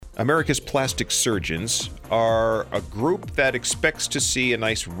America's plastic surgeons are a group that expects to see a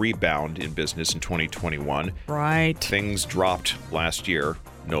nice rebound in business in 2021. Right. Things dropped last year,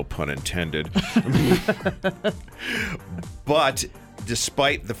 no pun intended. But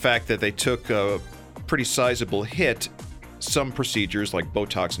despite the fact that they took a pretty sizable hit, some procedures like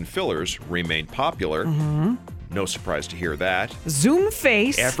Botox and fillers remain popular. Mm-hmm. No surprise to hear that. Zoom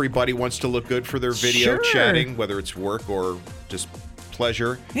face. Everybody wants to look good for their video chatting, whether it's work or just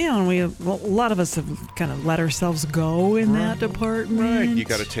pleasure. Yeah, and a lot of us have kind of let ourselves go in that department. Right. You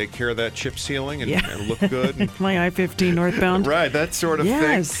got to take care of that chip sealing and look good. And, my I-15 northbound. right, that sort of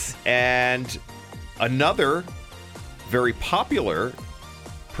thing. And another very popular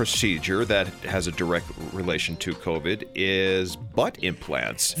procedure that has a direct relation to COVID is butt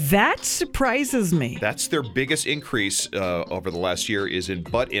implants. That surprises me. That's their biggest increase over the last year is in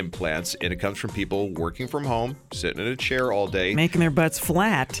butt implants, and it comes from people working from home, sitting in a chair all day. Making their butts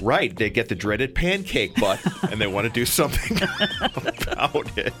flat. Right. They get the dreaded pancake butt, and they want to do something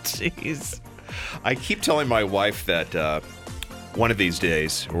about it. Jeez. I keep telling my wife that one of these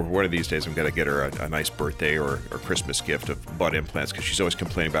days I'm going to get her a nice birthday or Christmas gift of butt implants because she's always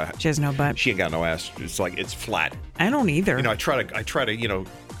complaining about she has no butt. She ain't got no ass. It's like it's flat. I don't either. I try to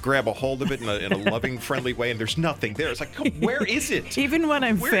grab a hold of it in a loving, friendly way, and there's nothing there. It's like, where is it? Even when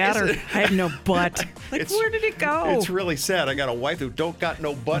I'm fatter, I have no butt. Like, where did it go? It's really sad. I got a wife who don't got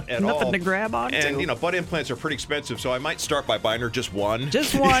no butt at all. Nothing to grab onto. And, butt implants are pretty expensive, so I might start by buying her just one.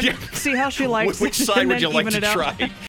 Just one. See how she likes it. Which side would you like to try?